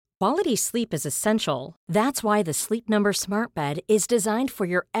Quality sleep is essential. That's why the Sleep Number Smart Bed is designed for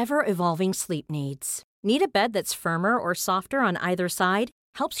your ever-evolving sleep needs. Need a bed that's firmer or softer on either side?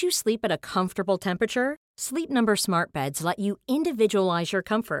 Helps you sleep at a comfortable temperature? Sleep Number Smart Beds let you individualize your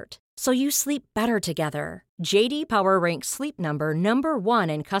comfort, so you sleep better together. J.D. Power ranks Sleep Number number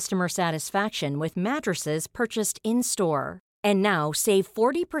 1 in customer satisfaction with mattresses purchased in-store. And now, save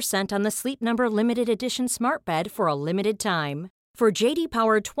 40% on the Sleep Number Limited Edition Smart Bed for a limited time. For J.D.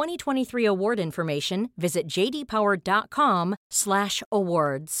 Power 2023 award information, visit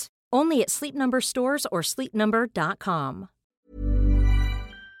jdpower.com/awards. Only at Sleep Number stores or sleepnumber.com.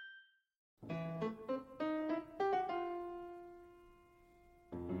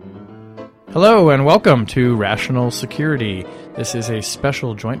 Hello and welcome to Rational Security. This is a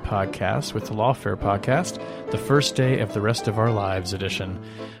special joint podcast with the Lawfare Podcast, the first day of the rest of our lives edition.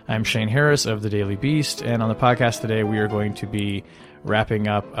 I'm Shane Harris of the Daily Beast, and on the podcast today we are going to be wrapping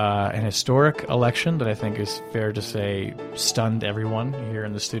up an historic election that I think is fair to say stunned everyone here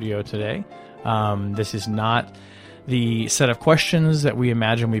in the studio today. This is not the set of questions that we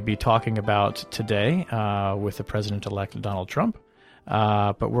imagine we'd be talking about today with the President-elect Donald Trump.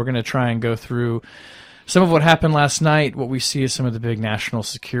 But we're going to try and go through some of what happened last night, what we see as some of the big national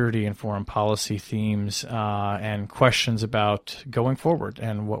security and foreign policy themes, and questions about going forward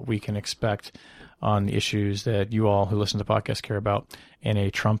and what we can expect on the issues that you all who listen to the podcast care about in a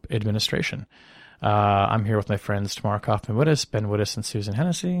Trump administration. I'm here with my friends Tamara Kaufman-Wittes, Ben Wittes, and Susan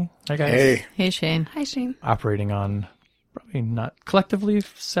Hennessy. Hi, guys. Hey. Hey, Shane. Hi, Shane. Operating on probably not collectively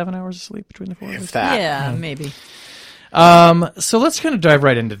 7 hours of sleep between the four of us. If that. Yeah, maybe. So let's kind of dive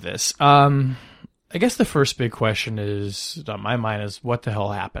right into this. I guess the first big question is, on my mind, is what the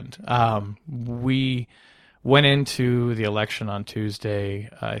hell happened? We went into the election on Tuesday,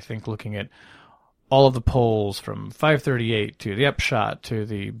 I think, looking at all of the polls from 538 to the upshot to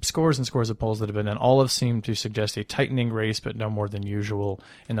the scores and scores of polls that have been done. All have seemed to suggest a tightening race, but no more than usual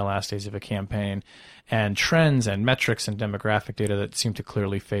in the last days of a campaign. And trends and metrics and demographic data that seem to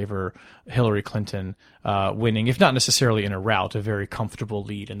clearly favor Hillary Clinton winning, if not necessarily in a rout, a very comfortable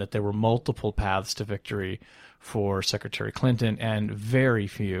lead, and that there were multiple paths to victory for Secretary Clinton and very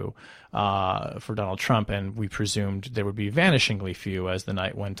few for Donald Trump, and we presumed there would be vanishingly few as the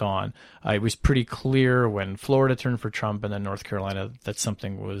night went on. It was pretty clear when Florida turned for Trump and then North Carolina that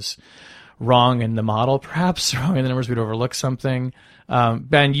something was wrong in the model, perhaps wrong in the numbers. We'd overlook something.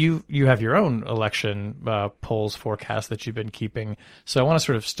 Ben, you have your own election polls forecast that you've been keeping. So I want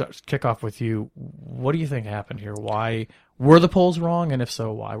to sort of kick off with you. What do you think happened here? Why were the polls wrong? And if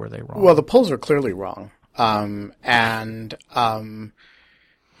so, why were they wrong? Well, the polls are clearly wrong. And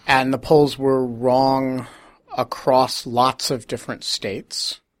the polls were wrong across lots of different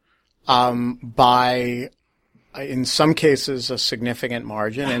states, by, in some cases, a significant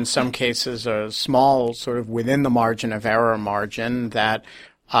margin, in some cases, a small sort of within the margin of error margin that,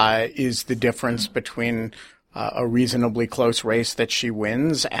 is the difference between a reasonably close race that she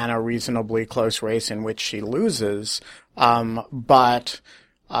wins and a reasonably close race in which she loses. But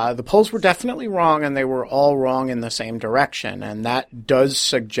the polls were definitely wrong, and they were all wrong in the same direction. And that does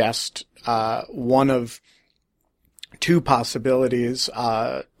suggest one of two possibilities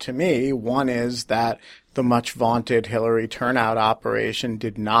to me. One is that the much vaunted Hillary turnout operation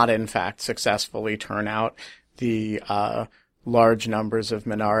did not, in fact, successfully turn out the large numbers of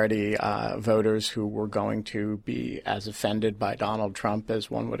minority voters who were going to be as offended by Donald Trump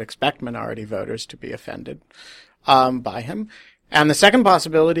as one would expect minority voters to be offended by him. And the second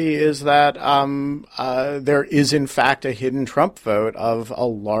possibility is that there is, in fact, a hidden Trump vote of a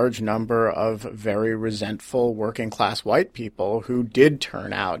large number of very resentful working-class white people who did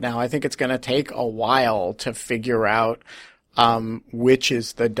turn out. Now, I think it's going to take a while to figure out which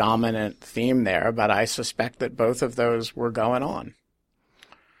is the dominant theme there, but I suspect that both of those were going on.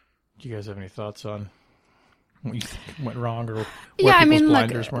 Do you guys have any thoughts on what you think went wrong or where people's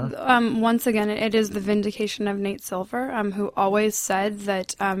blinders were? Once again, it is the vindication of Nate Silver, who always said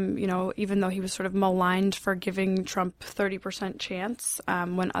that, even though he was sort of maligned for giving Trump 30% chance,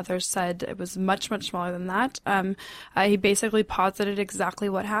 when others said it was much, much smaller than that, he basically posited exactly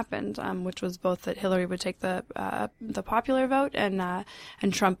what happened, which was both that Hillary would take the popular vote and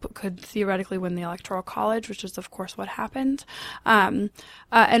Trump could theoretically win the Electoral College, which is, of course, what happened. And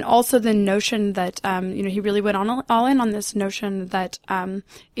also the notion that, he really went went all in on this notion that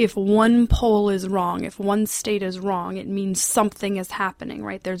if one poll is wrong, if one state is wrong, it means something is happening,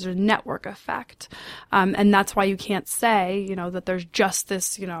 right? There's a network effect. And that's why you can't say, that there's just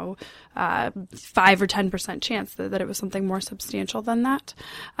this, 5 or 10% chance that it was something more substantial than that.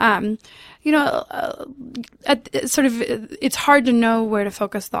 It's hard to know where to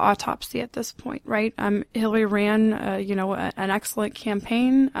focus the autopsy at this point, right? Hillary ran, an excellent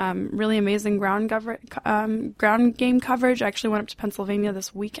campaign, really amazing ground game coverage. I actually went up to Pennsylvania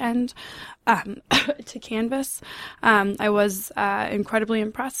this weekend to canvass. I was incredibly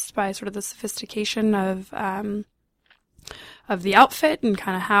impressed by sort of the sophistication of the outfit and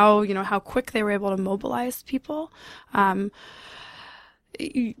kind of how quick they were able to mobilize people.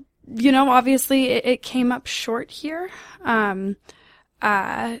 Obviously it came up short here.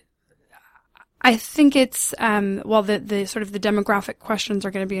 I think it's, the sort of the demographic questions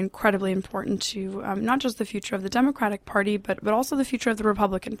are going to be incredibly important to not just the future of the Democratic Party, but also the future of the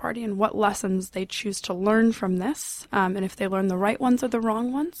Republican Party and what lessons they choose to learn from this, and if they learn the right ones or the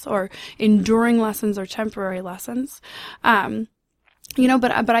wrong ones, or enduring lessons or temporary lessons. But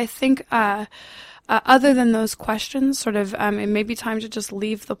I think, other than those questions, it may be time to just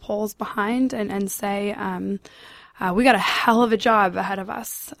leave the polls behind and say, we got a hell of a job ahead of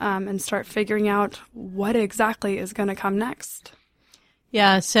us, and start figuring out what exactly is going to come next.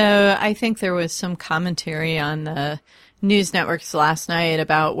 Yeah, so I think there was some commentary on the news networks last night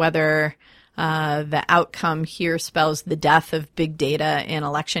about whether the outcome here spells the death of big data in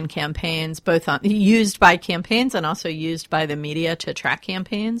election campaigns, both used by campaigns and also used by the media to track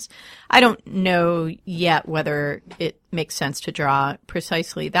campaigns. I don't know yet whether it makes sense to draw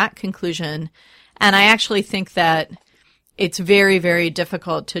precisely that conclusion. And I actually think that it's very, very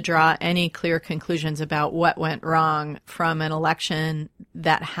difficult to draw any clear conclusions about what went wrong from an election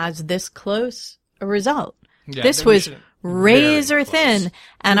that has this close a result. Yeah, this was razor thin.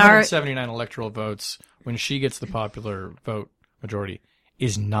 And 279 electoral votes, when she gets the popular vote majority,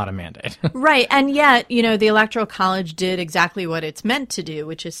 is not a mandate. Right. And yet, the Electoral College did exactly what it's meant to do,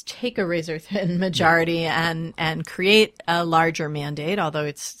 which is take a razor thin majority and create a larger mandate, although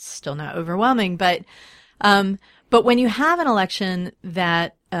it's still not overwhelming. But when you have an election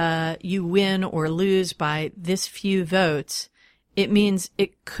that you win or lose by this few votes, it means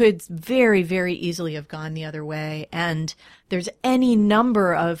it could very, very easily have gone the other way. And there's any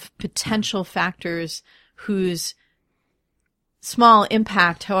number of potential factors whose small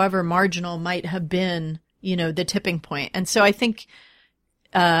impact, however marginal, might have been, the tipping point. And so I think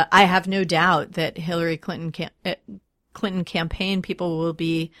I have no doubt that Hillary Clinton campaign people will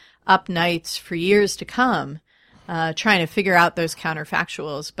be up nights for years to come trying to figure out those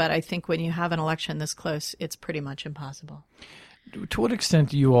counterfactuals. But I think when you have an election this close, it's pretty much impossible. To what extent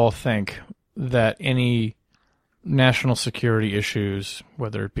do you all think that any national security issues,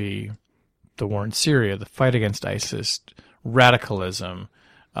 whether it be the war in Syria, the fight against ISIS, radicalism,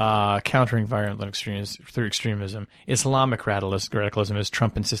 countering violent extremism, Islamic radicalism, as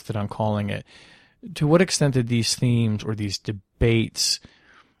Trump insisted on calling it, to what extent did these themes or these debates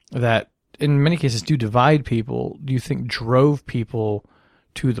that in many cases do divide people, do you think drove people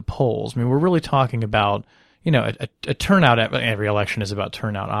to the polls? I mean, we're really talking about, a turnout. Every election is about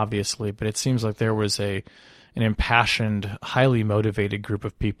turnout, obviously, but it seems like there was an impassioned, highly motivated group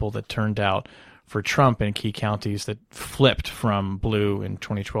of people that turned out for Trump in key counties that flipped from blue in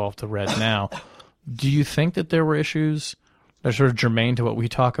 2012 to red now. Do you think that there were issues that are sort of germane to what we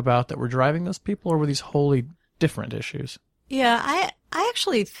talk about that were driving those people, or were these wholly different issues? Yeah, I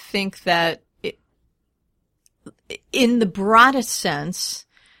actually think that in the broadest sense,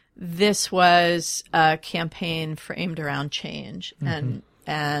 this was a campaign framed around change. Mm-hmm.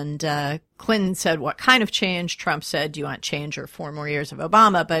 And Clinton said, what kind of change? Trump said, do you want change or 4 more years of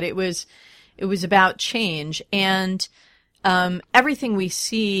Obama? But it was about change. And everything we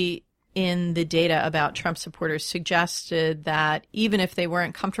see in the data about Trump supporters suggested that even if they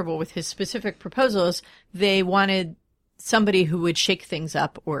weren't comfortable with his specific proposals, they wanted somebody who would shake things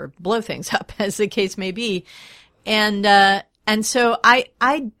up or blow things up, as the case may be. And so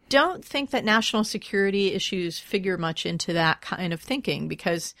I don't think that national security issues figure much into that kind of thinking,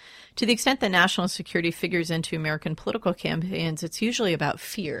 because to the extent that national security figures into American political campaigns, it's usually about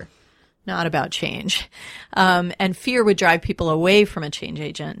fear, not about change. And fear would drive people away from a change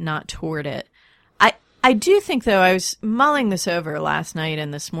agent, not toward it. I do think, though, I was mulling this over last night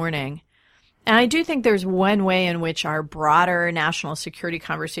and this morning, and I do think there's one way in which our broader national security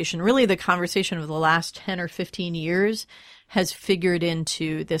conversation, really the conversation of the last 10 or 15 years, has figured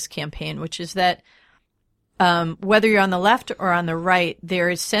into this campaign, which is that whether you're on the left or on the right, there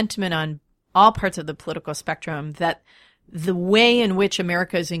is sentiment on all parts of the political spectrum that the way in which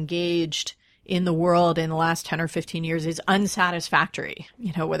America is engaged in the world in the last 10 or 15 years is unsatisfactory.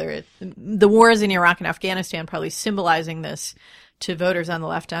 Whether the wars in Iraq and Afghanistan probably symbolizing this to voters on the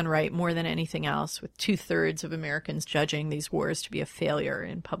left and right more than anything else, with 2/3 of Americans judging these wars to be a failure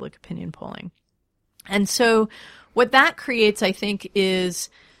in public opinion polling. And so what that creates, I think, is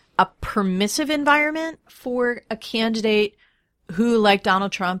a permissive environment for a candidate who, like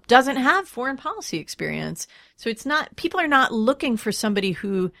Donald Trump, doesn't have foreign policy experience. So people are not looking for somebody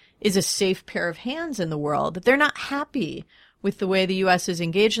who is a safe pair of hands in the world. They're not happy with the way the U.S. is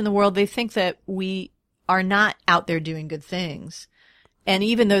engaged in the world. They think that we are not out there doing good things. And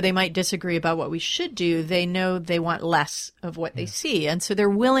even though they might disagree about what we should do, they know they want less of what they see. And so they're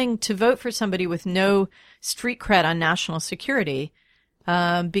willing to vote for somebody with no street cred on national security,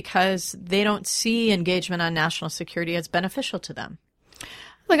 because they don't see engagement on national security as beneficial to them.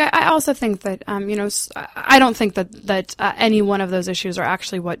 Look, I also think that, I don't think that any one of those issues are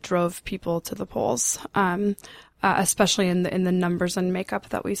actually what drove people to the polls, especially in the numbers and makeup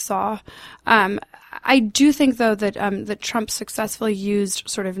that we saw. I do think, though, that Trump successfully used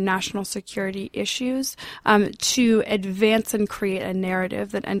sort of national security issues to advance and create a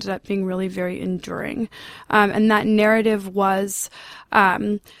narrative that ended up being really very enduring. And that narrative was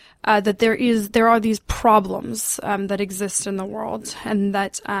that there are these problems that exist in the world, and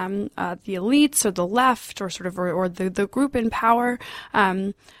that the elites or the left or the group in power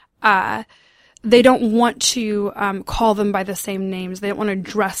they don't want to call them by the same names. They don't want to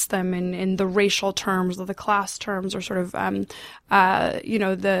address them in the racial terms or the class terms, or sort of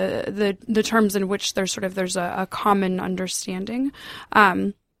the terms in which there's a common understanding.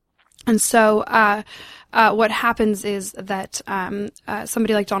 And so what happens is that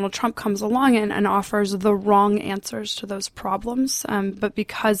somebody like Donald Trump comes along and offers the wrong answers to those problems, but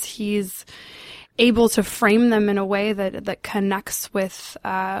because he's able to frame them in a way that connects with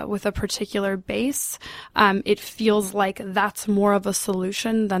a particular base, it feels like that's more of a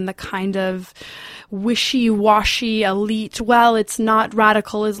solution than the kind of wishy-washy elite, well, it's not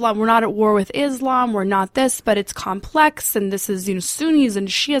radical Islam, we're not at war with Islam, we're not this, but it's complex, and this is, Sunnis and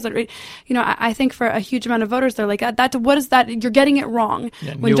Shias. I think for a huge amount of voters, they're like, what is that? You're getting it wrong.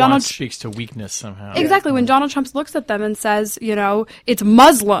 Yeah, when Donald speaks to weakness somehow. Exactly. When Donald Trump looks at them and says, it's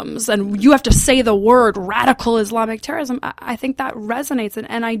Muslims, and you have to say the word radical Islamic terrorism, I think that resonates.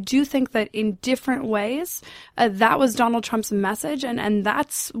 And I do think that in different ways, that was Donald Trump's message, and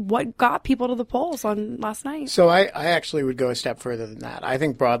that's what got people to the polls on last night. So I actually would go a step further than that. I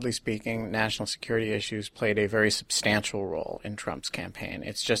think, broadly speaking, national security issues played a very substantial role in Trump's campaign.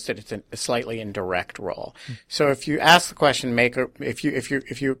 It's just that it's a slightly indirect role. So if you ask the question,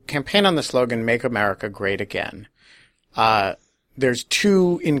 if you campaign on the slogan "Make America Great Again," there's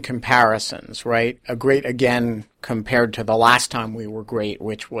two in comparisons, right? A great again compared to the last time we were great,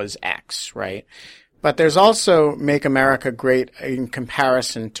 which was X, right? But there's also make America great in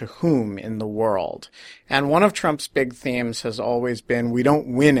comparison to whom in the world. And one of Trump's big themes has always been, we don't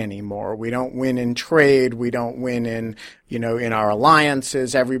win anymore. We don't win in trade. We don't win in our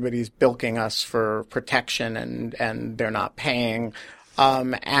alliances. Everybody's bilking us for protection and they're not paying.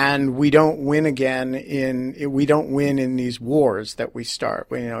 And we don't win in these wars that we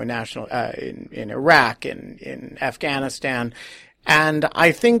start, in Iraq, in Afghanistan. And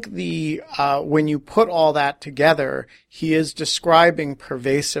I think when you put all that together, he is describing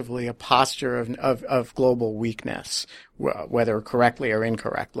pervasively a posture of global weakness, whether correctly or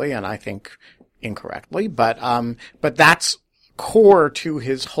incorrectly, and I think incorrectly, but that's core to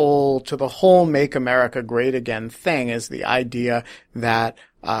the whole Make America Great Again thing, is the idea that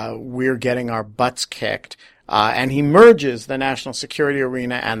we're getting our butts kicked. And he merges the national security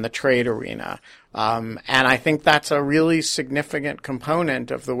arena and the trade arena. And I think that's a really significant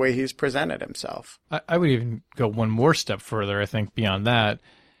component of the way he's presented himself. I would even go one more step further, I think, beyond that.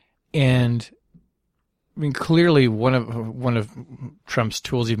 And I mean, clearly one of Trump's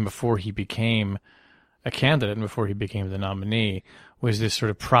tools, even before he became a candidate and before he became the nominee, was this sort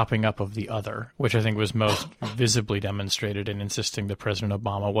of propping up of the other, which I think was most visibly demonstrated in insisting that President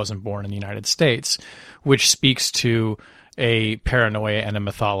Obama wasn't born in the United States, which speaks to a paranoia and a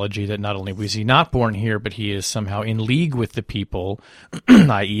mythology that not only was he not born here, but he is somehow in league with the people,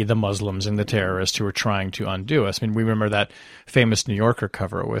 i.e. the Muslims and the terrorists who are trying to undo us. I mean, we remember that famous New Yorker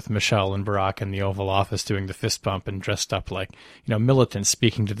cover with Michelle and Barack in the Oval Office doing the fist bump and dressed up like, militants,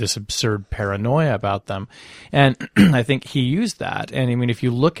 speaking to this absurd paranoia about them. And I think he used that. And I mean, if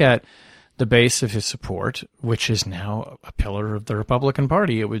you look at the base of his support, which is now a pillar of the Republican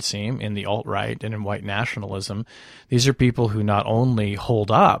Party, it would seem, in the alt-right and in white nationalism, these are people who not only hold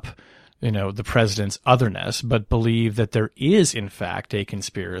up the president's otherness, but believe that there is, in fact, a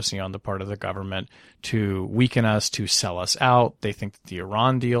conspiracy on the part of the government to weaken us, to sell us out. They think that the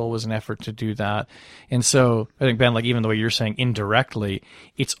Iran deal was an effort to do that. And so I think, Ben, like even the way you're saying indirectly,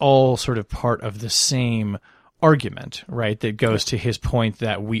 it's all sort of part of the same argument, right? That goes to his point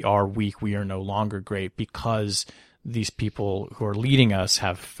that we are weak, we are no longer great because these people who are leading us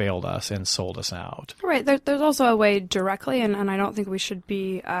have failed us and sold us out. Right. There's also a way directly, and I don't think we should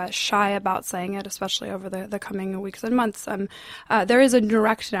be shy about saying it, especially over the coming weeks and months. There is a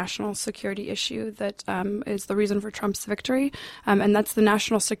direct national security issue that is the reason for Trump's victory, and that's the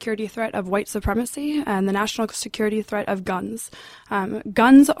national security threat of white supremacy and the national security threat of guns.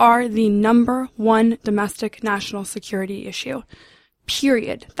 Guns are the number one domestic national security issue.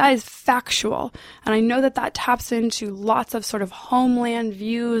 Period. That is factual. And I know that taps into lots of sort of homeland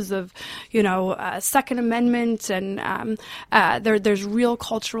views of, Second Amendment, and there's real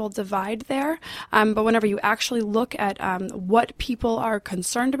cultural divide there. But whenever you actually look at what people are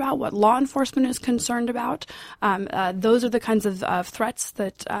concerned about, what law enforcement is concerned about, those are the kinds of threats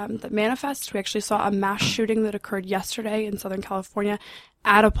that manifest. We actually saw a mass shooting that occurred yesterday in Southern California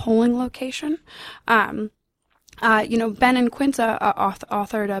at a polling location. Ben and Quinta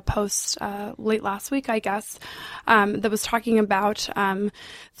authored a post late last week, I guess, that was talking about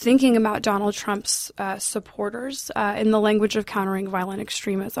thinking about Donald Trump's supporters in the language of countering violent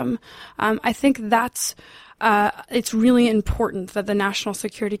extremism. I think that's it's really important that the national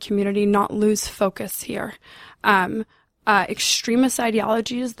security community not lose focus here. Extremist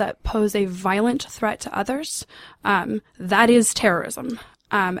ideologies that pose a violent threat to others, that is terrorism.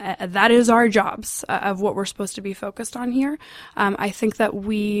 That is our jobs of what we're supposed to be focused on here. I think that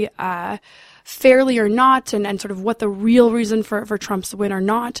we, fairly or not, and sort of what the real reason for Trump's win or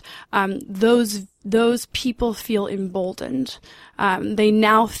not, those people feel emboldened. They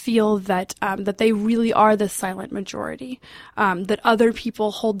now feel that they really are the silent majority, that other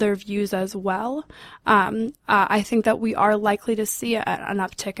people hold their views as well. I think that we are likely to see an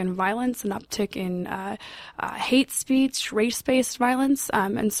uptick in violence, an uptick in hate speech, race-based violence.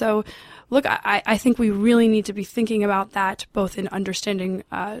 And so, look, I think we really need to be thinking about that, both in understanding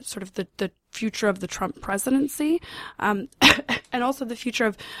sort of the future of the Trump presidency, and also the future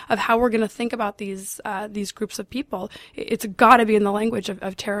of how we're going to think about these groups of people. It's got to be in the language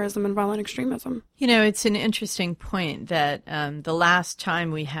of terrorism and violent extremism. It's an interesting point that the last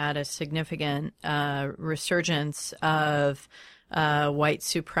time we had a significant resurgence of white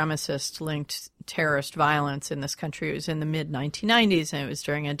supremacist-linked terrorist violence in this country, it was in the mid-1990s, and it was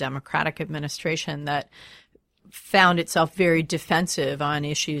during a Democratic administration that found itself very defensive on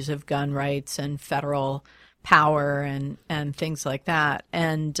issues of gun rights and federal power and things like that.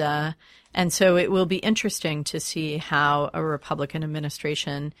 And so it will be interesting to see how a Republican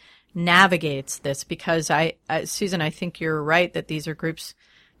administration navigates this, because Susan, I think you're right that these are groups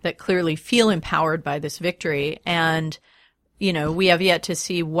that clearly feel empowered by this victory. And we have yet to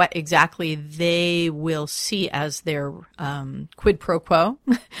see what exactly they will see as their quid pro quo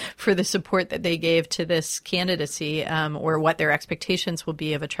for the support that they gave to this candidacy, or what their expectations will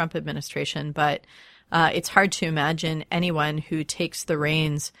be of a Trump administration. But it's hard to imagine anyone who takes the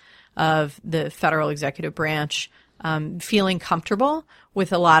reins of the federal executive branch feeling comfortable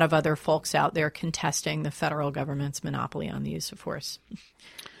with a lot of other folks out there contesting the federal government's monopoly on the use of force.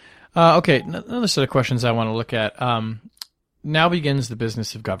 Okay, another set of questions I want to look at. Now begins the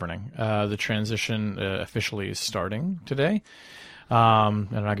business of governing. The transition officially is starting today.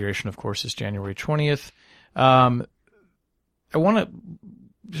 Inauguration, of course, is January 20th. I want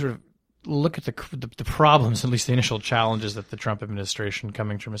to sort of look at the problems, at least the initial challenges that the Trump administration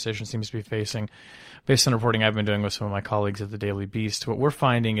coming to administration seems to be facing. Based on reporting I've been doing with some of my colleagues at the Daily Beast, what we're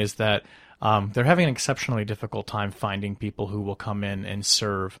finding is that they're having an exceptionally difficult time finding people who will come in and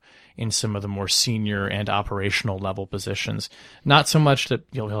serve in some of the more senior and operational level positions. Not so much that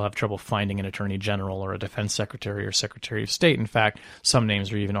he'll have trouble finding an attorney general or a defense secretary or secretary of state. In fact, some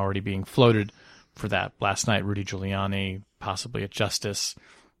names are even already being floated for that. Last night, Rudy Giuliani, possibly a justice,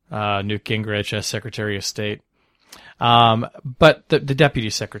 Newt Gingrich as secretary of state. But the deputy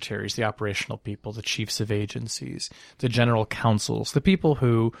secretaries, the operational people, the chiefs of agencies, the general counsels, the people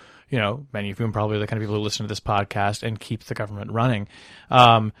who, many of whom probably are the kind of people who listen to this podcast and keep the government running.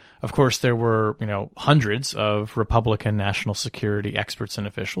 Of course, there were, hundreds of Republican national security experts and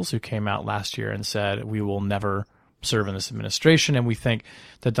officials who came out last year and said, we will never serve in this administration, and we think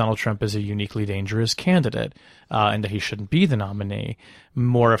that Donald Trump is a uniquely dangerous candidate, and that he shouldn't be the nominee.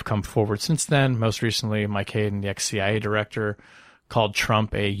 More have come forward since then. Most recently, Mike Hayden, the ex-CIA director, called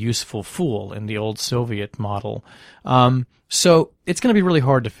Trump a useful fool in the old Soviet model. So it's going to be really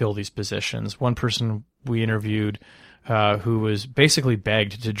hard to fill these positions. One person we interviewed who was basically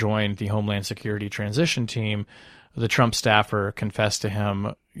begged to join the Homeland Security transition team, the Trump staffer confessed to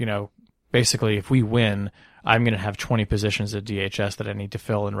him, basically, if we win, I'm going to have 20 positions at DHS that I need to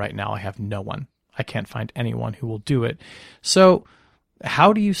fill, and right now I have no one. I can't find anyone who will do it. So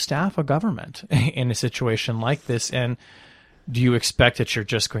how do you staff a government in a situation like this? And do you expect that you're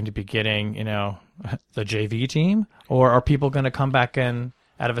just going to be getting, the JV team? Or are people going to come back in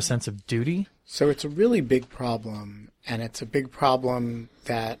out of a sense of duty? So it's a really big problem, and it's a big problem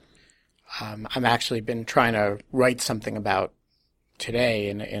that I've actually been trying to write something about today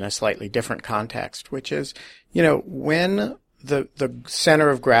in a slightly different context, which is, when the center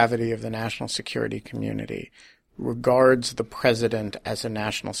of gravity of the national security community regards the president as a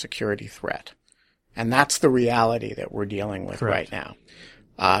national security threat, and that's the reality that we're dealing with Correct. right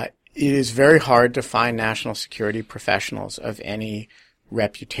now. It is very hard to find national security professionals of any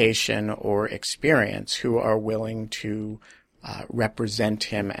reputation or experience who are willing to represent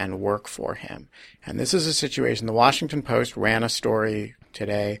him and work for him. And this is a situation. The Washington Post ran a story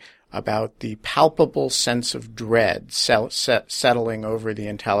today about the palpable sense of dread settling over the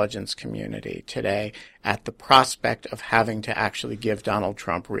intelligence community today at the prospect of having to actually give Donald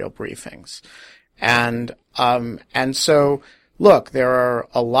Trump real briefings. And so, look, there are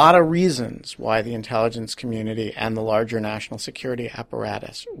a lot of reasons why the intelligence community and the larger national security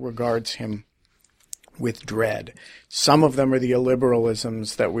apparatus regards him with dread. Some of them are the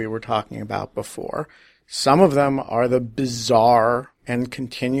illiberalisms that we were talking about before. Some of them are the bizarre and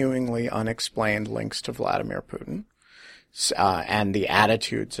continuingly unexplained links to Vladimir Putin and the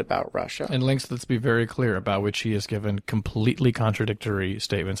attitudes about Russia. And links, let's be very clear, about which he has given completely contradictory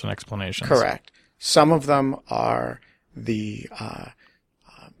statements and explanations. Correct. Some of them are the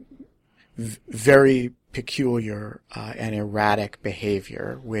very peculiar and erratic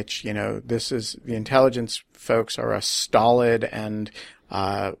behavior, which, this is, the intelligence folks are a stolid and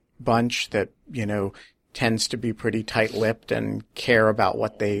bunch that, tends to be pretty tight-lipped and care about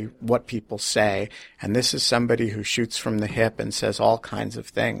what people say. And this is somebody who shoots from the hip and says all kinds of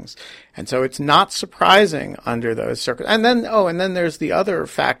things. And so it's not surprising under those circumstances. And then there's the other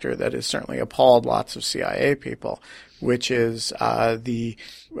factor that has certainly appalled lots of CIA people, which is the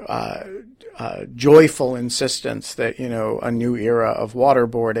joyful insistence that, a new era of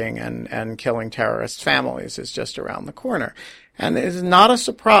waterboarding and killing terrorist families is just around the corner. And it is not a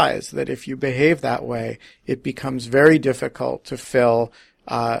surprise that if you behave that way, it becomes very difficult to fill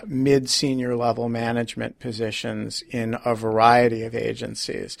mid-senior level management positions in a variety of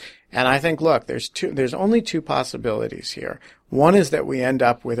agencies. And I think, look, there's only two possibilities here. One is that we end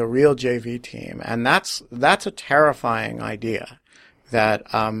up with a real JV team, and that's a terrifying idea. That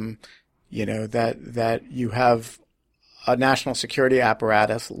that you have a national security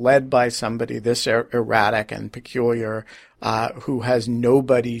apparatus led by somebody this erratic and peculiar, who has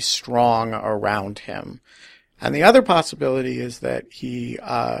nobody strong around him. And the other possibility is that he,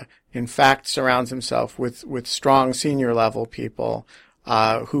 in fact, surrounds himself with strong senior level people,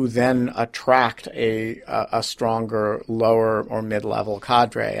 who then attract a stronger lower or mid-level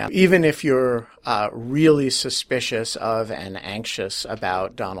cadre. Even if you're really suspicious of and anxious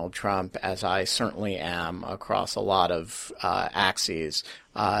about Donald Trump, as I certainly am across a lot of axes,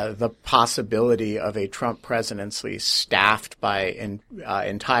 the possibility of a Trump presidency staffed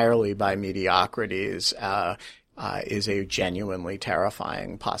entirely by mediocrities is a genuinely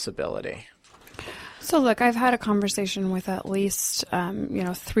terrifying possibility. So look, I've had a conversation with at least,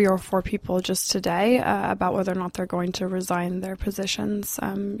 3 or 4 people just today about whether or not they're going to resign their positions,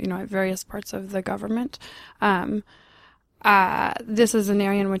 at various parts of the government. This is an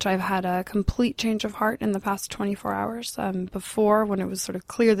area in which I've had a complete change of heart in the past 24 hours. Before, when it was sort of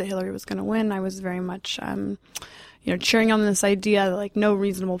clear that Hillary was going to win, I was very much cheering on this idea that, like, no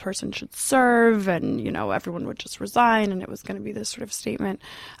reasonable person should serve and, everyone would just resign and it was going to be this sort of statement.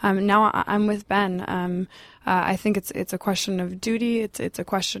 Now I'm with Ben. I think it's a question of duty. It's a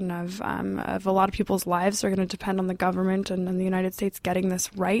question of a lot of people's lives are going to depend on the government and the United States getting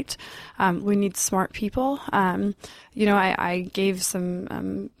this right. We need smart people. I gave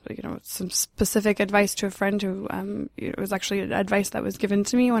some specific advice to a friend who, it was actually advice that was given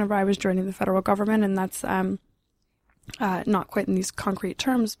to me whenever I was joining the federal government, and that's, not quite in these concrete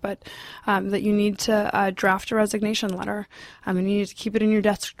terms, but that you need to draft a resignation letter, and you need to keep it in your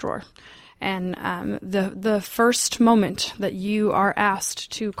desk drawer. And the first moment that you are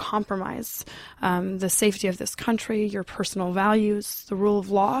asked to compromise the safety of this country, your personal values, the rule of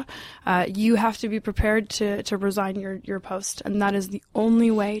law, you have to be prepared to resign your post. And that is the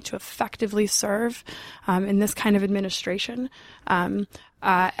only way to effectively serve in this kind of administration.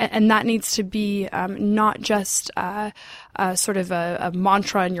 And that needs to be not just sort of a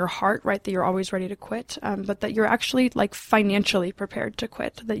mantra in your heart, right, that you're always ready to quit, but that you're actually like financially prepared to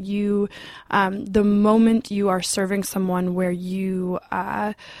quit, that you, the moment you are serving someone where you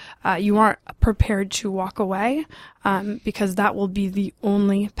aren't prepared to walk away, because that will be the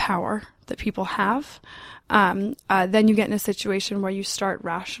only power that people have, then you get in a situation where you start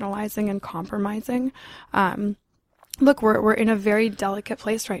rationalizing and compromising. Look, we're in a very delicate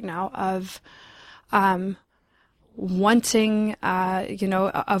place right now of wanting,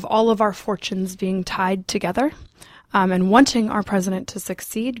 of all of our fortunes being tied together, and wanting our president to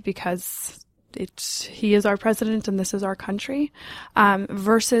succeed because he is our president and this is our country,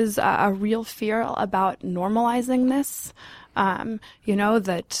 versus a real fear about normalizing this. Obama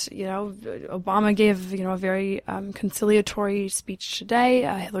gave, a very conciliatory speech today.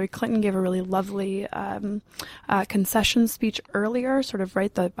 Hillary Clinton gave a really lovely concession speech earlier, sort of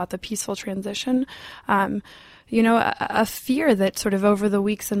about the peaceful transition. A fear that sort of over the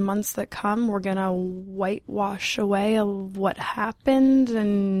weeks and months that come, we're going to whitewash away what happened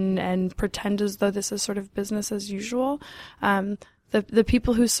and pretend as though this is sort of business as usual. The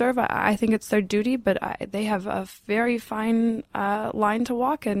people who serve, I think it's their duty, but they have a very fine line to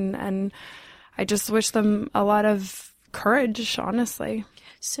walk, and I just wish them a lot of courage, honestly.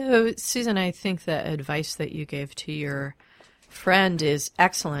 So, Susan, I think the advice that you gave to your friend is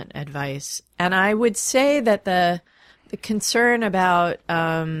excellent advice. And I would say that the concern about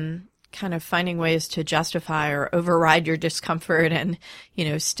kind of finding ways to justify or override your discomfort and,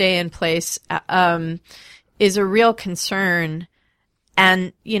 stay in place is a real concern.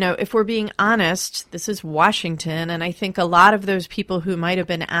 And, if we're being honest, this is Washington, and I think a lot of those people who might have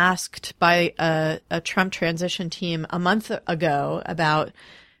been asked by a Trump transition team a month ago about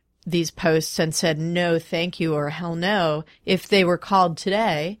these posts and said no, thank you, or hell no, if they were called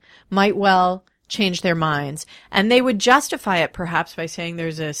today, might well change their minds. And they would justify it perhaps by saying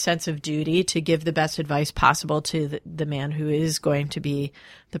there's a sense of duty to give the best advice possible to the man who is going to be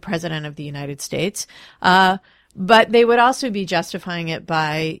the president of the United States. But they would also be justifying it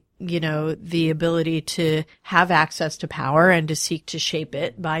by, the ability to have access to power and to seek to shape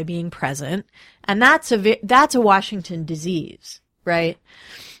it by being present. And that's a Washington disease, right?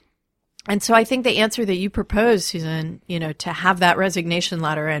 And so I think the answer that you propose, Susan, to have that resignation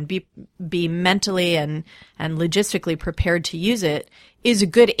letter and be mentally and logistically prepared to use it is a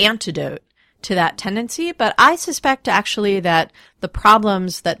good antidote to that tendency. But I suspect actually that the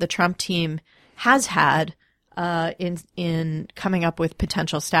problems that the Trump team has had in coming up with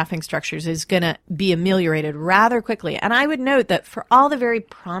potential staffing structures is going to be ameliorated rather quickly. And I would note that for all the very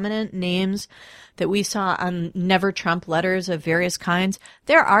prominent names that we saw on Never Trump letters of various kinds,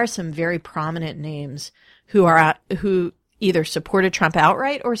 there are some very prominent names who either supported Trump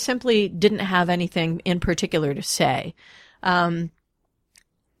outright or simply didn't have anything in particular to say. I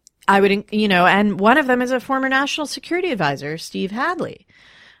would, and one of them is a former national security advisor, Steve Hadley.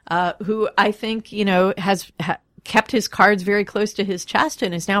 Who I think, has kept his cards very close to his chest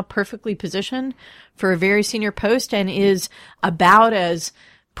and is now perfectly positioned for a very senior post and is about as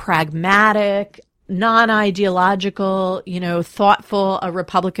pragmatic, non-ideological, thoughtful a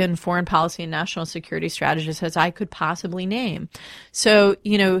Republican foreign policy and national security strategist as I could possibly name. So,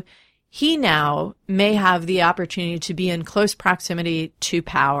 he now may have the opportunity to be in close proximity to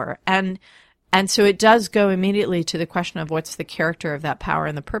power. And so it does go immediately to the question of what's the character of that power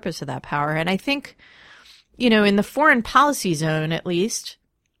and the purpose of that power. And I think, in the foreign policy zone, at least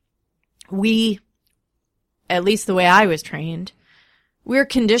the way I was trained, we're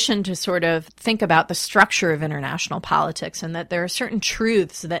conditioned to sort of think about the structure of international politics and that there are certain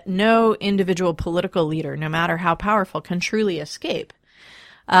truths that no individual political leader, no matter how powerful, can truly escape.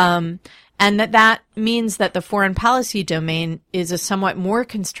 And that means that the foreign policy domain is a somewhat more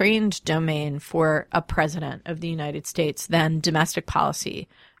constrained domain for a president of the United States than domestic policy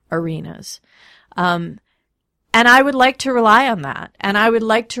arenas. And I would like to rely on that. And I would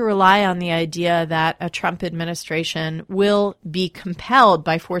like to rely on the idea that a Trump administration will be compelled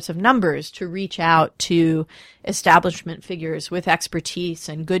by force of numbers to reach out to establishment figures with expertise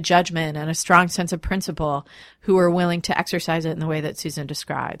and good judgment and a strong sense of principle who are willing to exercise it in the way that Susan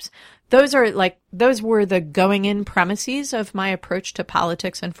describes. Those were the going in premises of my approach to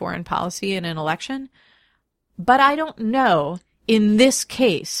politics and foreign policy in an election. But I don't know in this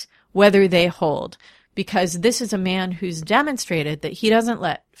case whether they hold. Because this is a man who's demonstrated that he doesn't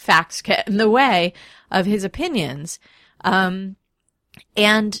let facts get in the way of his opinions.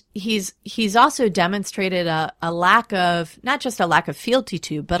 And he's also demonstrated a lack of, not just a lack of fealty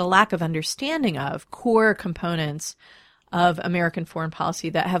to, but a lack of understanding of core components of American foreign policy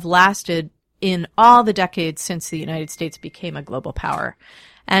that have lasted in all the decades since the United States became a global power.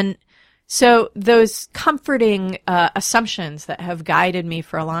 And so those comforting assumptions that have guided me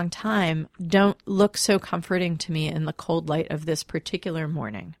for a long time don't look so comforting to me in the cold light of this particular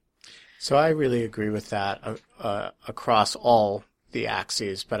morning. So I really agree with that across all the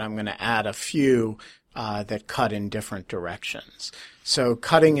axes, but I'm going to add a few that cut in different directions. So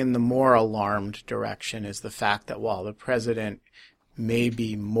cutting in the more alarmed direction is the fact that while the president may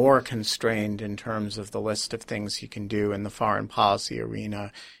be more constrained in terms of the list of things he can do in the foreign policy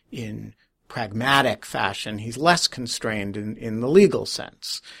arena in pragmatic fashion, he's less constrained in the legal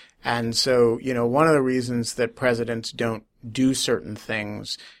sense. And so, one of the reasons that presidents don't do certain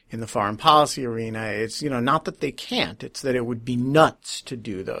things in the foreign policy arena, it's, not that they can't, it's that it would be nuts to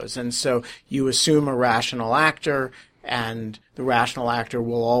do those. And so you assume a rational actor, and the rational actor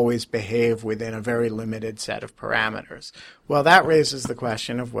will always behave within a very limited set of parameters. Well, that raises the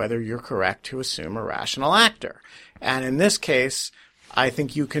question of whether you're correct to assume a rational actor. And in this case, I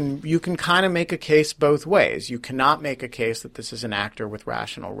think you can kind of make a case both ways. You cannot make a case that this is an actor with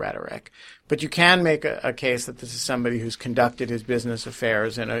rational rhetoric, but you can make a case that this is somebody who's conducted his business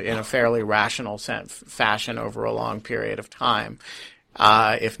affairs in a fairly rational fashion over a long period of time,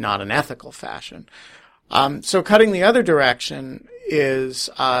 if not an ethical fashion. So cutting the other direction is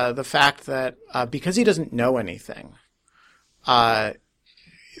the fact that because he doesn't know anything,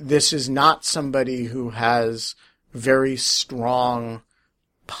 this is not somebody who has very strong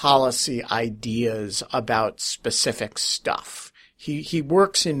policy ideas about specific stuff. He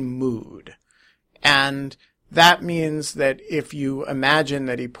works in mood. And that means that if you imagine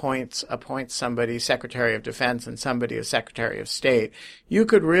that he appoints somebody Secretary of Defense and somebody as Secretary of State, you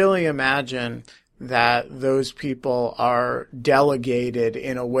could really imagine that those people are delegated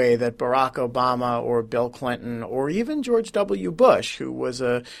in a way that Barack Obama or Bill Clinton or even George W. Bush, who was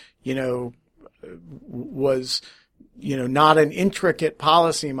not an intricate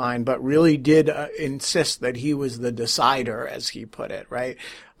policy mind, but really did insist that he was the decider, as he put it, right?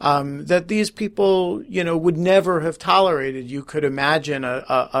 That these people, would never have tolerated. You could imagine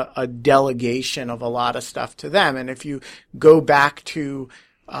a delegation of a lot of stuff to them. And if you go back to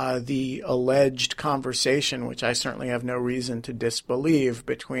the alleged conversation, which I certainly have no reason to disbelieve,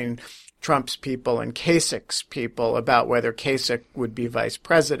 between Trump's people and Kasich's people about whether Kasich would be vice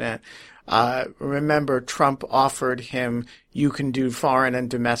president. Remember, Trump offered him, you can do foreign and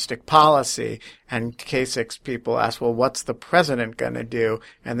domestic policy. And Kasich's people asked, well, what's the president going to do?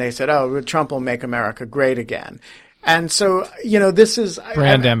 And they said, oh, Trump will make America great again. And so, this is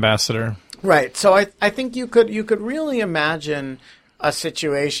brand ambassador. Right. So I think you could really imagine a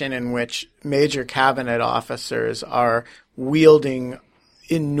situation in which major cabinet officers are wielding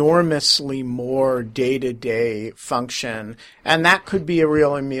enormously more day-to-day function, and that could be a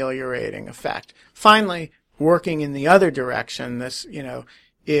real ameliorating effect. Finally, working in the other direction, this,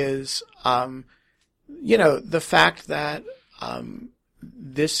 is, the fact that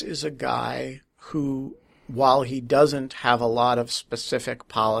this is a guy who, while he doesn't have a lot of specific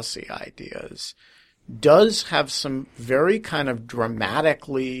policy ideas, does have some very kind of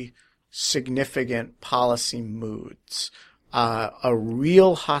dramatically significant policy moods. A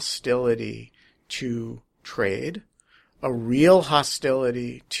real hostility to trade, a real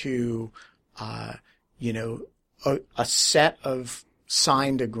hostility to, a set of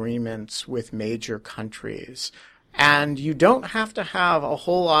signed agreements with major countries. And you don't have to have a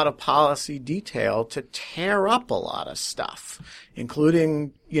whole lot of policy detail to tear up a lot of stuff,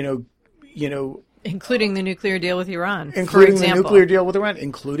 including, including the nuclear deal with Iran, including the nuclear deal with Iran,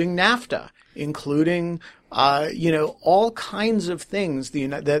 including NAFTA, including all kinds of things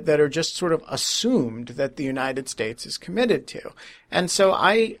that are just sort of assumed that the United States is committed to. And so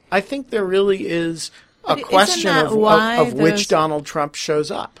I think there really is a question of which Donald Trump shows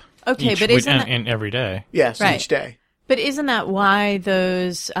up. Okay, but isn't that... and every day. Yes, right. Each day. But isn't that why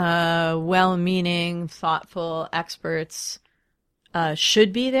those well-meaning, thoughtful experts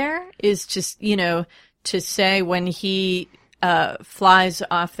should be there? Is just, to say when he flies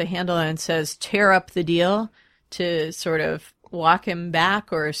off the handle and says, tear up the deal, to sort of walk him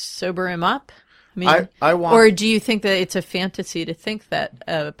back or sober him up? I mean, or do you think that it's a fantasy to think that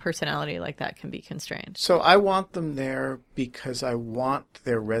a personality like that can be constrained? So I want them there because I want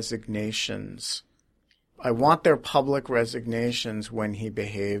their resignations want their public resignations when he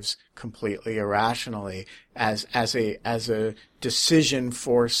behaves completely irrationally as a decision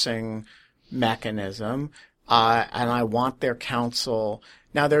forcing mechanism, and I want their counsel.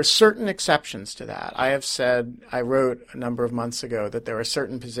 Now, there's certain exceptions to that. I wrote a number of months ago that there are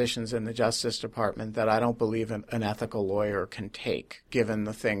certain positions in the Justice Department that I don't believe an ethical lawyer can take, given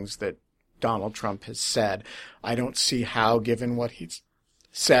the things that Donald Trump has said. I don't see how, given what he's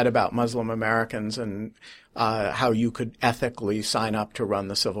said about Muslim Americans and how you could ethically sign up to run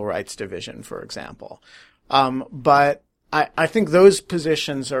the Civil Rights Division, for example. But I think those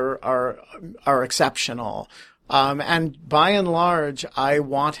positions are exceptional. And by and large, I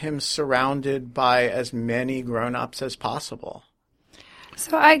want him surrounded by as many grown-ups as possible.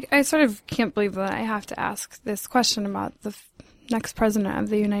 So I sort of can't believe that I have to ask this question about the next president of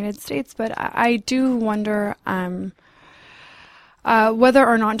the United States, but I do wonder whether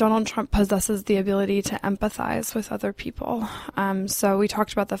or not Donald Trump possesses the ability to empathize with other people. So we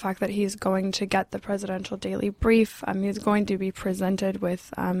talked about the fact that he's going to get the presidential daily brief. He's going to be presented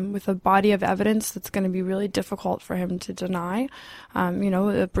with a body of evidence that's going to be really difficult for him to deny.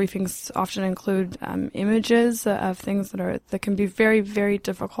 The briefings often include images of things that can be very, very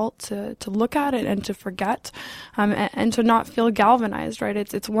difficult to look at it and to forget, and to not feel galvanized. Right?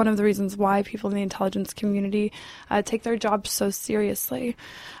 It's one of the reasons why people in the intelligence community take their jobs so seriously.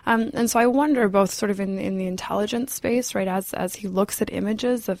 And so I wonder, both sort of in the intelligence space, right, as he looks at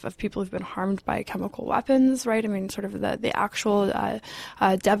images of people who've been harmed by chemical weapons, right, I mean, sort of the actual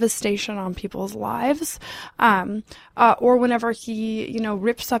devastation on people's lives, or whenever he,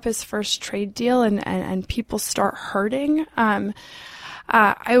 rips up his first trade deal and people start hurting,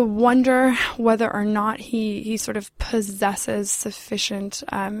 I wonder whether or not he sort of possesses sufficient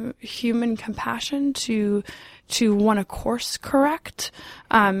human compassion to want to course correct.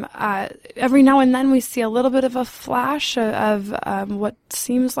 Every now and then we see a little bit of a flash of what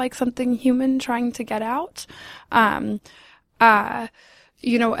seems like something human trying to get out.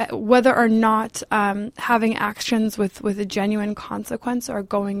 Whether or not having actions with a genuine consequence are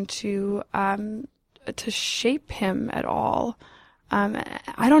going to shape him at all.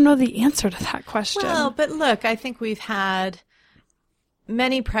 I don't know the answer to that question. Well, but look, I think we've had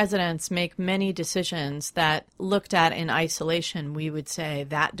many presidents make many decisions that, looked at in isolation, we would say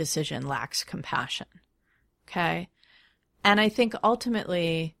that decision lacks compassion. Okay? And I think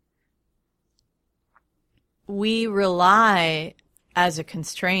ultimately we rely as a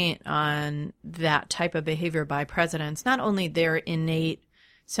constraint on that type of behavior by presidents, not only their innate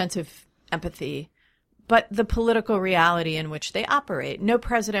sense of empathy, but the political reality in which they operate. No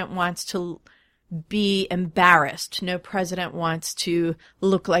president wants to be embarrassed. No president wants to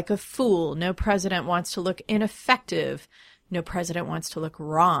look like a fool. No president wants to look ineffective. No president wants to look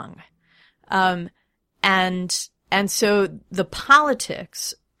wrong. And so the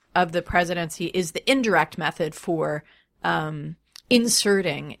politics of the presidency is the indirect method for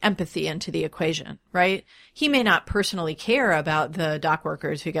inserting empathy into the equation, right? He may not personally care about the dock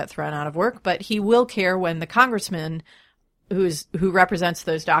workers who get thrown out of work, but he will care when the congressman who represents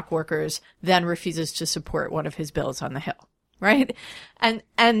those dock workers then refuses to support one of his bills on the Hill, right?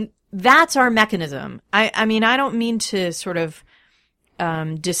 And that's our mechanism. I mean, I don't mean to sort of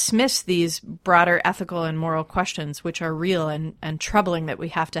dismiss these broader ethical and moral questions, which are real and troubling, that we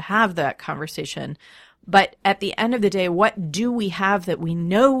have to have that conversation. But at the end of the day, what do we have that we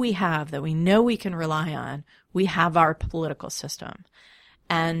know we have, that we know we can rely on? We have our political system,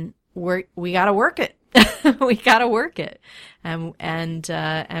 and we got to work it. We got to work it, and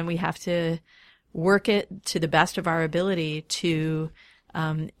we have to work it to the best of our ability to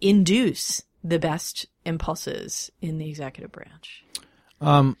induce the best impulses in the executive branch.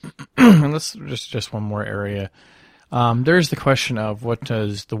 And let's just one more area. There's the question of, what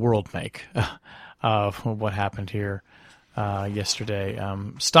does the world make of what happened here yesterday?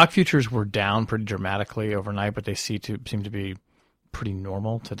 Stock futures were down pretty dramatically overnight, but they seem to be pretty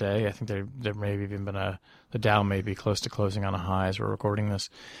normal today. I think there may have even been the Dow may be close to closing on a high as we're recording this.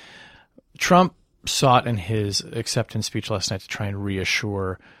 Trump sought in his acceptance speech last night to try and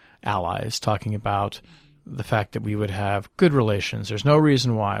reassure allies, talking about the fact that we would have good relations. There's no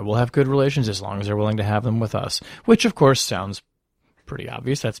reason why. We'll have good relations as long as they're willing to have them with us, which of course sounds pretty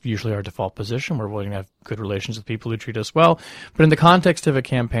obvious. That's usually our default position. We're willing to have good relations with people who treat us well. But in the context of a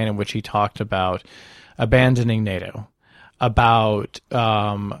campaign in which he talked about abandoning NATO, about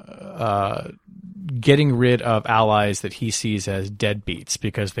getting rid of allies that he sees as deadbeats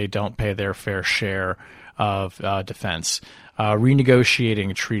because they don't pay their fair share of defense,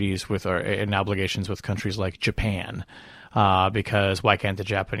 renegotiating treaties with and obligations with countries like Japan, because why can't the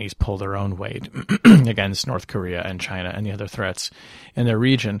Japanese pull their own weight against North Korea and China and the other threats in their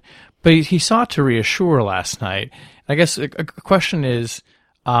region? But he sought to reassure last night. I guess a question is,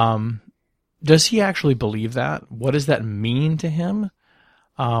 does he actually believe that? What does that mean to him?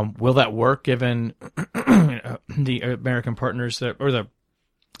 Will that work given the American partners or the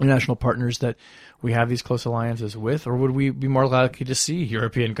international partners that we have these close alliances with? Or would we be more likely to see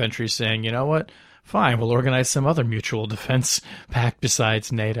European countries saying, you know what, fine, we'll organize some other mutual defense pact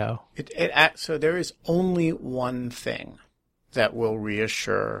besides NATO? So there is only one thing that will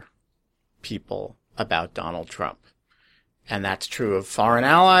reassure people about Donald Trump. And that's true of foreign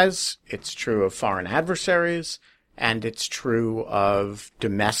allies, it's true of foreign adversaries, and it's true of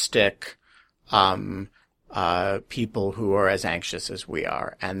domestic people who are as anxious as we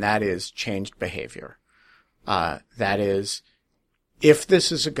are, and that is changed behavior. That is, if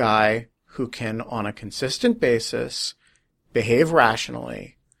this is a guy who can, on a consistent basis, behave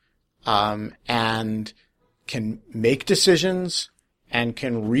rationally, and can make decisions and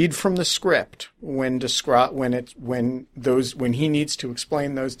can read from the script when he needs to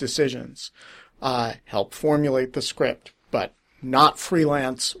explain those decisions, help formulate the script, but not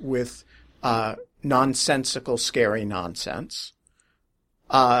freelance with nonsensical, scary nonsense,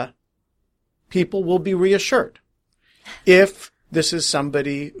 people will be reassured. If this is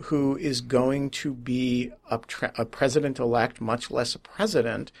somebody who is going to be a president-elect, much less a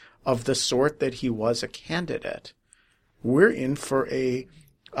president, of the sort that he was a candidate, we're in for a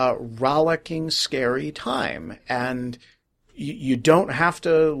rollicking, scary time. And you don't have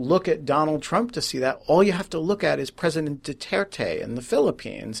to look at Donald Trump to see that. All you have to look at is President Duterte in the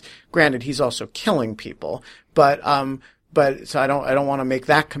Philippines. Granted, he's also killing people, but so I don't want to make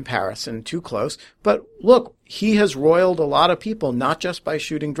that comparison too close. But look, he has roiled a lot of people, not just by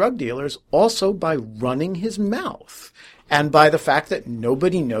shooting drug dealers, also by running his mouth and by the fact that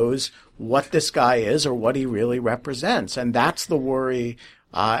nobody knows what this guy is or what he really represents. And that's the worry.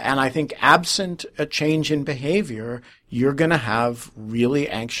 And I think absent a change in behavior, you're going to have really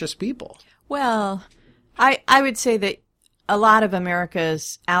anxious people. Well, I would say that a lot of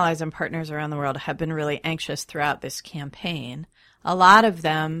America's allies and partners around the world have been really anxious throughout this campaign. A lot of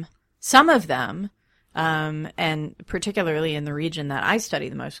them, some of them, and particularly in the region that I study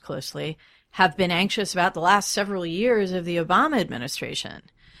the most closely, have been anxious about the last several years of the Obama administration.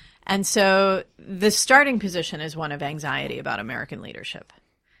 And so the starting position is one of anxiety about American leadership.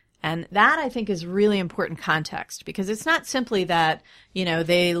 And that, I think, is really important context, because it's not simply that,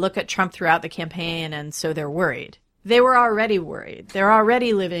 they look at Trump throughout the campaign and so they're worried. They were already worried. They're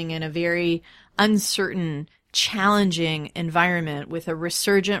already living in a very uncertain, challenging environment with a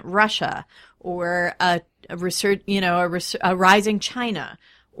resurgent Russia or a rising China,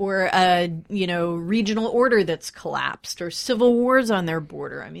 or a, regional order that's collapsed, or civil wars on their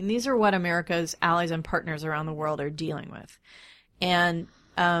border. I mean, these are what America's allies and partners around the world are dealing with. And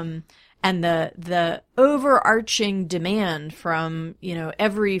the overarching demand from,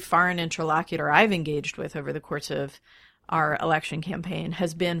 every foreign interlocutor I've engaged with over the course of our election campaign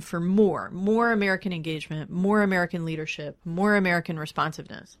has been for more American engagement, more American leadership, more American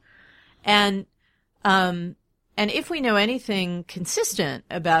responsiveness. And if we know anything consistent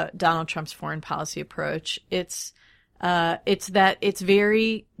about Donald Trump's foreign policy approach, it's that it's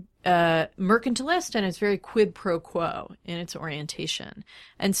very mercantilist and it's very quid pro quo in its orientation.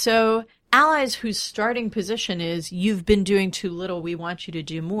 And so allies whose starting position is, you've been doing too little, we want you to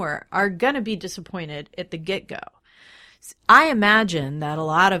do more, are going to be disappointed at the get-go. I imagine that a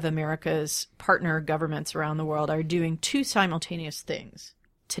lot of America's partner governments around the world are doing two simultaneous things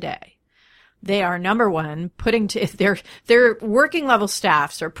today. They are, number one, their working level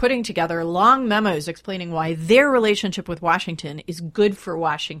staffs are putting together long memos explaining why their relationship with Washington is good for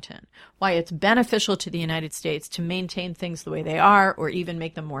Washington, why it's beneficial to the United States to maintain things the way they are or even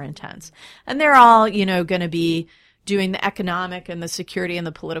make them more intense. And they're all, going to be doing the economic and the security and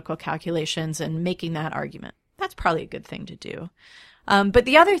the political calculations and making that argument. That's probably a good thing to do. But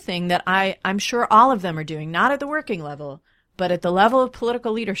the other thing that I'm sure all of them are doing, not at the working level, but at the level of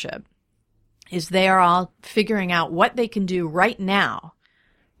political leadership, is they are all figuring out what they can do right now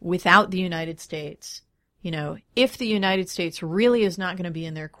without the United States. If the United States really is not going to be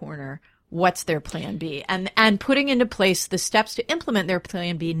in their corner, what's their plan B? And putting into place the steps to implement their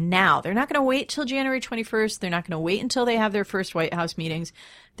plan B now. They're not going to wait till January 21st. They're not going to wait until they have their first White House meetings.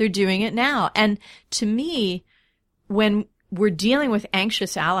 They're doing it now. And to me, when we're dealing with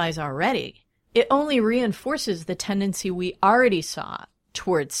anxious allies already, it only reinforces the tendency we already saw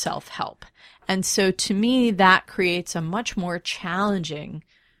towards self-help. And so to me, that creates a much more challenging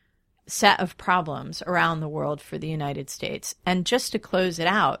set of problems around the world for the United States. And just to close it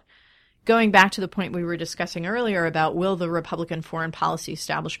out, going back to the point we were discussing earlier about will the Republican foreign policy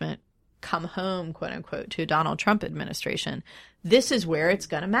establishment come home, quote unquote, to a Donald Trump administration, this is where it's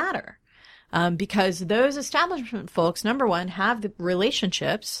going to matter. Because those establishment folks, number one, have the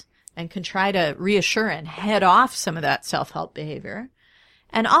relationships and can try to reassure and head off some of that self-help behavior.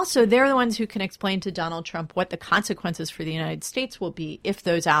 And also, they're the ones who can explain to Donald Trump what the consequences for the United States will be if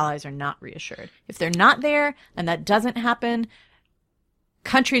those allies are not reassured. If they're not there and that doesn't happen,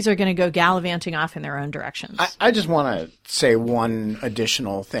 countries are going to go gallivanting off in their own directions. I just want to say one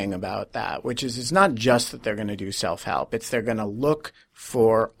additional thing about that, which is it's not just that they're going to do self-help. It's they're going to look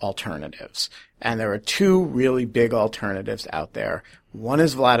for alternatives. And there are two really big alternatives out there. One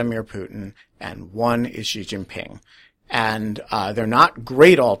is Vladimir Putin and one is Xi Jinping. And they're not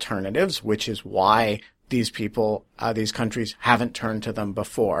great alternatives, which is why these people, these countries haven't turned to them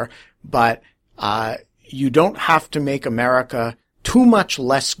before. But you don't have to make America too much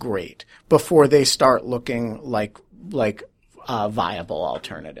less great before they start looking like viable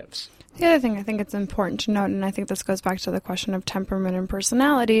alternatives. The other thing I think it's important to note, and I think this goes back to the question of temperament and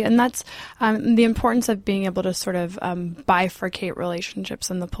personality, and that's the importance of being able to sort of bifurcate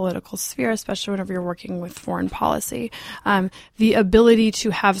relationships in the political sphere, especially whenever you're working with foreign policy. The ability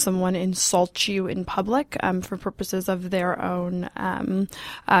to have someone insult you in public for purposes of their own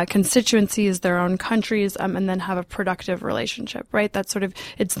constituencies, their own countries, and then have a productive relationship, right? That's sort of,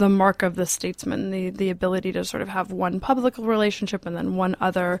 it's the mark of the statesman, the ability to sort of have one public relationship and then one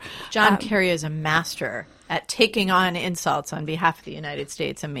other. John Kerry is a master at taking on insults on behalf of the United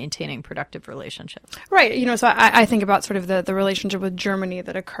States and maintaining productive relationships. Right. So I think about sort of the relationship with Germany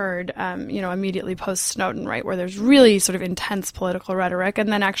that occurred, immediately post Snowden, right, where there's really sort of intense political rhetoric,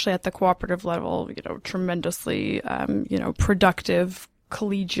 and then actually at the cooperative level, tremendously, productive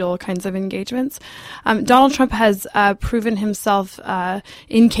collegial kinds of engagements. Donald Trump has proven himself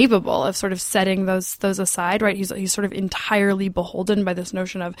incapable of sort of setting those aside, right? He's sort of entirely beholden by this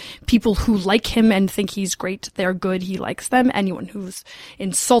notion of people who like him and think he's great, they're good, he likes them. Anyone who's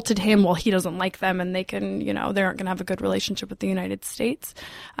insulted him, well, he doesn't like them, and they can, they aren't going to have a good relationship with the United States.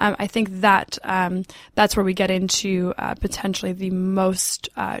 I think that that's where we get into potentially the most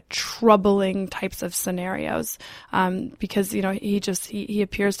troubling types of scenarios, because he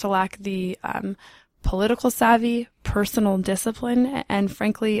appears to lack the political savvy, personal discipline, and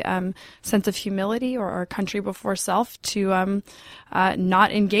frankly, sense of humility or country before self to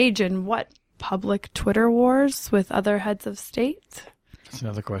not engage in public Twitter wars with other heads of state. That's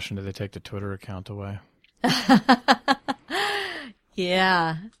another question. Do they take the Twitter account away?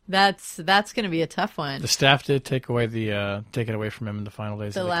 Yeah, that's going to be a tough one. The staff did take it away from him in the final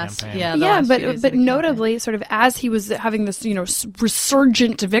days of the campaign. Yeah, but notably, sort of as he was having this,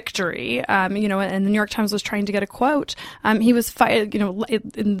 resurgent victory, and the New York Times was trying to get a quote, he was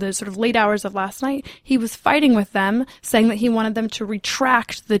in the sort of late hours of last night, he was fighting with them, saying that he wanted them to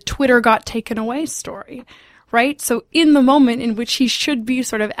retract the Twitter got taken away story. Right? So in the moment in which he should be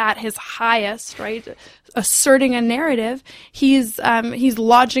sort of at his highest, right, asserting a narrative, he's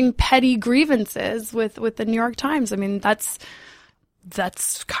lodging petty grievances with the New York Times. I mean, that's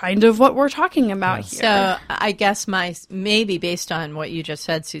kind of what we're talking about here. So I guess maybe based on what you just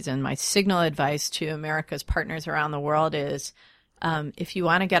said, Susan, my signal advice to America's partners around the world is, if you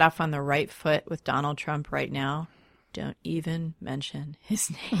want to get off on the right foot with Donald Trump right now, don't even mention his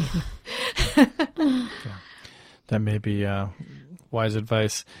name. Yeah. That may be wise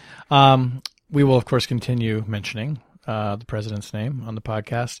advice. We will, of course, continue mentioning the president's name on the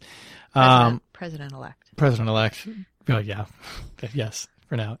podcast. President-elect. President-elect. Oh, yeah. Yes,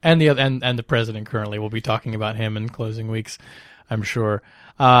 for now. And the president currently. We'll be talking about him in closing weeks, I'm sure.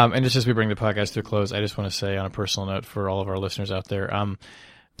 And just as we bring the podcast to a close, I just want to say on a personal note for all of our listeners out there,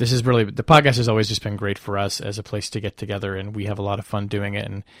 this is really, the podcast has always just been great for us as a place to get together, and we have a lot of fun doing it.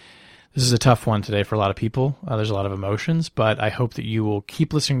 And this is a tough one today for a lot of people. There's a lot of emotions, but I hope that you will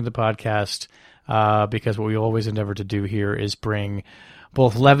keep listening to the podcast because what we always endeavor to do here is bring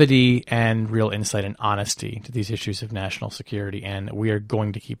both levity and real insight and honesty to these issues of national security, and we are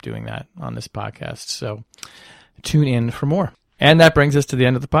going to keep doing that on this podcast. So tune in for more. And that brings us to the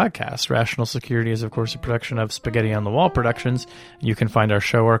end of the podcast. Rational Security is, of course, a production of Spaghetti on the Wall Productions. You can find our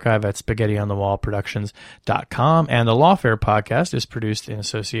show archive at spaghettionthewallproductions.com. And the Lawfare podcast is produced in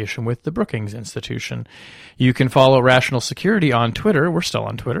association with the Brookings Institution. You can follow Rational Security on Twitter. We're still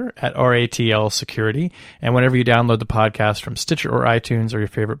on Twitter at RATL Security. And whenever you download the podcast from Stitcher or iTunes or your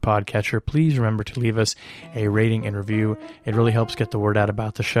favorite podcatcher, please remember to leave us a rating and review. It really helps get the word out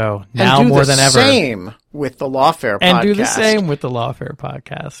about the show. Now more than ever. Same with the Lawfare podcast. And do the same with the Lawfare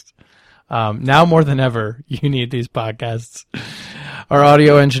podcast. Now more than ever, you need these podcasts. Our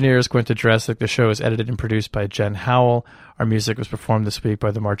audio engineer is Quinta Dresic. The show is edited and produced by Jen Howell. Our music was performed this week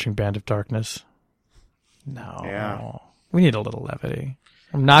by the Marching Band of Darkness. No. Yeah. We need a little levity.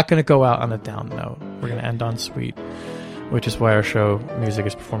 I'm not going to go out on a down note. We're going to end on sweet, which is why our show music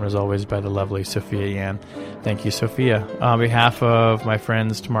is performed as always by the lovely Sophia Yan. Thank you, Sophia. On behalf of my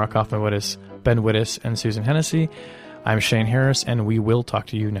friends Tamara Kaufman-Wittes, Ben Wittes, and Susan Hennessy, I'm Shane Harris, and we will talk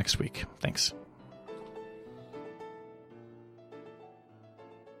to you next week. Thanks.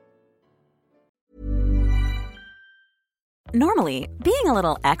 Normally, being a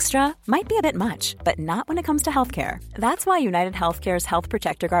little extra might be a bit much, but not when it comes to healthcare. That's why United Healthcare's Health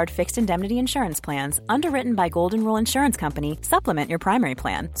Protector Guard fixed indemnity insurance plans, underwritten by Golden Rule Insurance Company, supplement your primary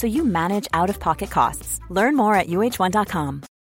plan so you manage out-of-pocket costs. Learn more at UH1.com.